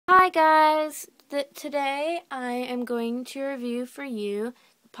Hi guys! Today I am going to review for you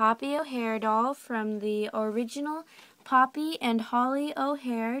the Poppy O'Hare doll from the original Poppy and Holly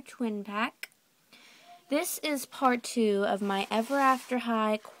O'Hare twin pack. This is part 2 of my Ever After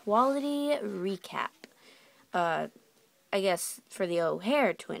High quality recap. I guess for the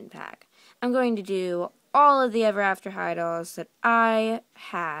O'Hare twin pack. I'm going to do all of the Ever After High dolls that I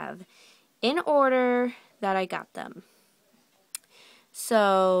have in order that I got them.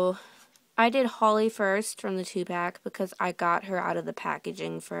 So I did Holly first from the 2-pack because I got her out of the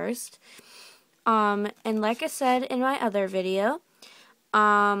packaging first. And like I said in my other video,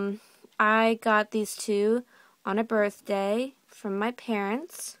 I got these two on a birthday from my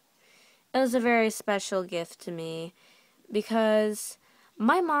parents. It was a very special gift to me because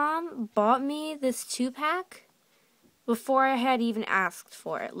my mom bought me this 2-pack before I had even asked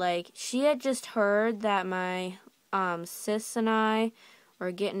for it. Like, she had just heard that my sis and I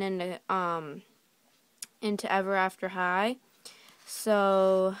were getting into Ever After High.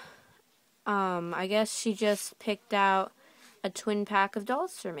 So, I guess she just picked out a twin pack of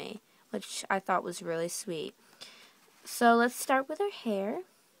dolls for me, which I thought was really sweet. So, let's start with her hair.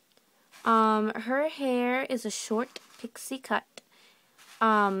 Her hair is a short pixie cut.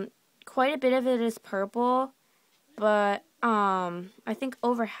 Quite a bit of it is purple, but, I think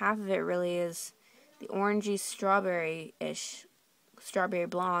over half of it really is the orangey strawberry-ish, strawberry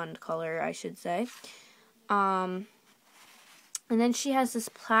blonde color, I should say. And then she has this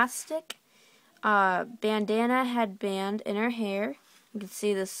plastic bandana headband in her hair. You can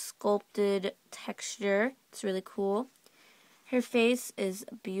see the sculpted texture. It's really cool. Her face is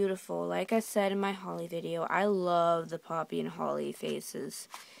beautiful. Like I said in my Holly video, I love the Poppy and Holly faces.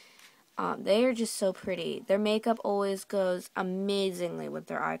 They are just so pretty. Their makeup always goes amazingly with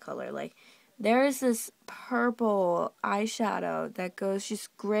their eye color. Like, there's this purple eyeshadow that goes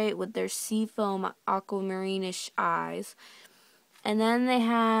just great with their seafoam aquamarine-ish eyes. And then they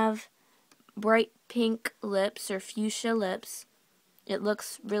have bright pink lips or fuchsia lips. It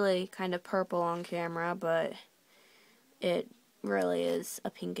looks really kind of purple on camera, but it really is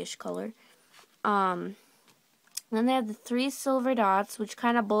a pinkish color. Then they have the 3 silver dots, which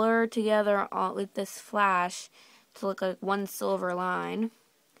kind of blur together with this flash to look like one silver line.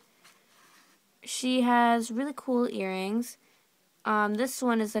 She has really cool earrings. This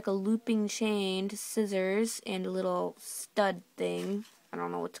one is like a looping chain to scissors and a little stud thing. I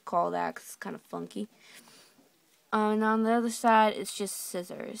don't know what to call that because it's kind of funky. And on the other side, it's just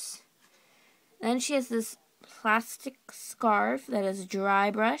scissors. Then she has this plastic scarf that is dry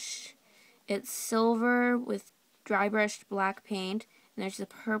brushed. It's silver with dry brushed black paint. And there's a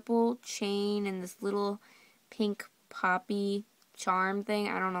purple chain and this little pink poppy charm thing.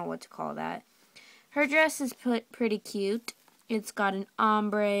 I don't know what to call that. Her dress is pretty cute. It's got an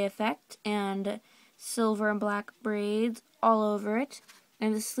ombre effect and silver and black braids all over it.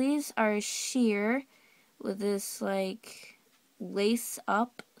 And the sleeves are sheer with this, like,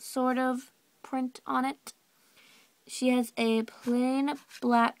 lace-up sort of print on it. She has a plain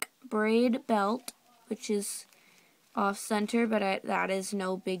black braid belt, which is off-center, but that is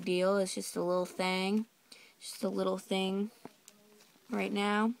no big deal. It's just a little thing. Just a little thing right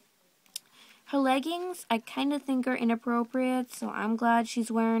now. Her leggings, I kind of think are inappropriate, so I'm glad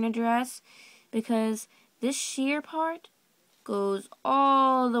she's wearing a dress, because this sheer part goes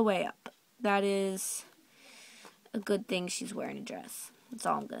all the way up. That is a good thing she's wearing a dress. That's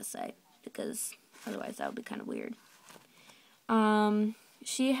all I'm going to say, because otherwise that would be kind of weird.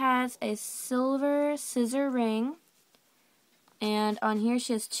 She has a silver scissor ring, and on here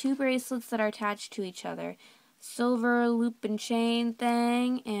she has 2 bracelets that are attached to each other. Silver loop and chain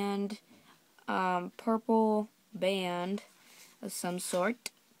thing, and purple band of some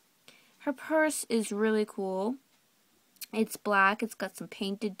sort. Her purse is really cool. It's black, it's got some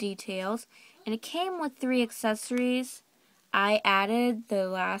painted details, and it came with 3 accessories. I added the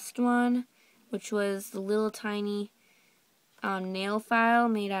last one, which was the little tiny nail file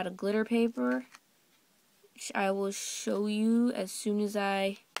made out of glitter paper, which I will show you as soon as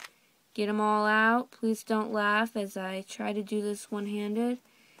I get them all out. Please don't laugh as I try to do this one-handed.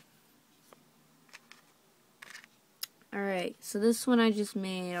 Alright, so this one I just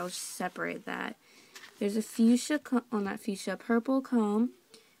made, I'll just separate that. There's a fuchsia, purple comb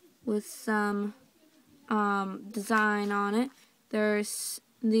with some design on it. There's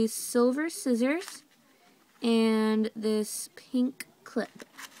these silver scissors and this pink clip.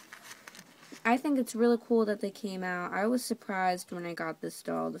 I think it's really cool that they came out. I was surprised when I got this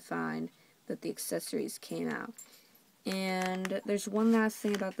doll to find that the accessories came out. And there's one last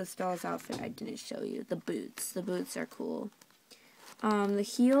thing about this doll's outfit I didn't show you. The boots. The boots are cool. The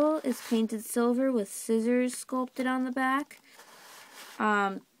heel is painted silver with scissors sculpted on the back.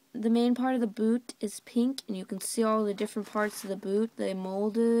 The main part of the boot is pink, and you can see all the different parts of the boot they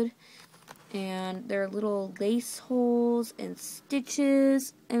molded. And there are little lace holes and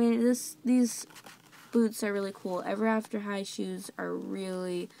stitches. I mean, these boots are really cool. Ever After High shoes are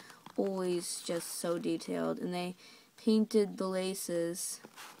really always just so detailed, and they painted the laces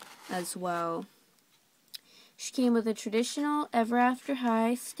as well. She came with a traditional Ever After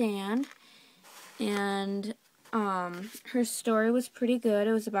High stand, and her story was pretty good.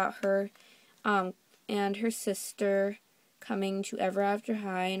 It was about her and her sister coming to Ever After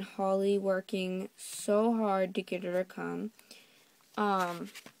High, and Holly working so hard to get her to come.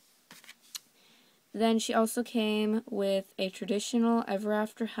 Then she also came with a traditional Ever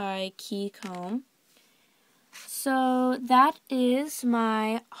After High key comb. So that is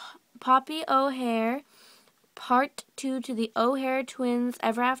my Poppy O'Hare Part 2 to the O'Hare Twins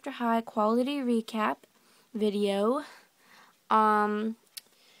Ever After High quality recap video.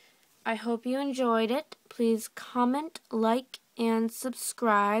 I hope you enjoyed it. Please comment, like, and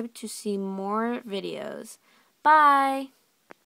subscribe to see more videos. Bye!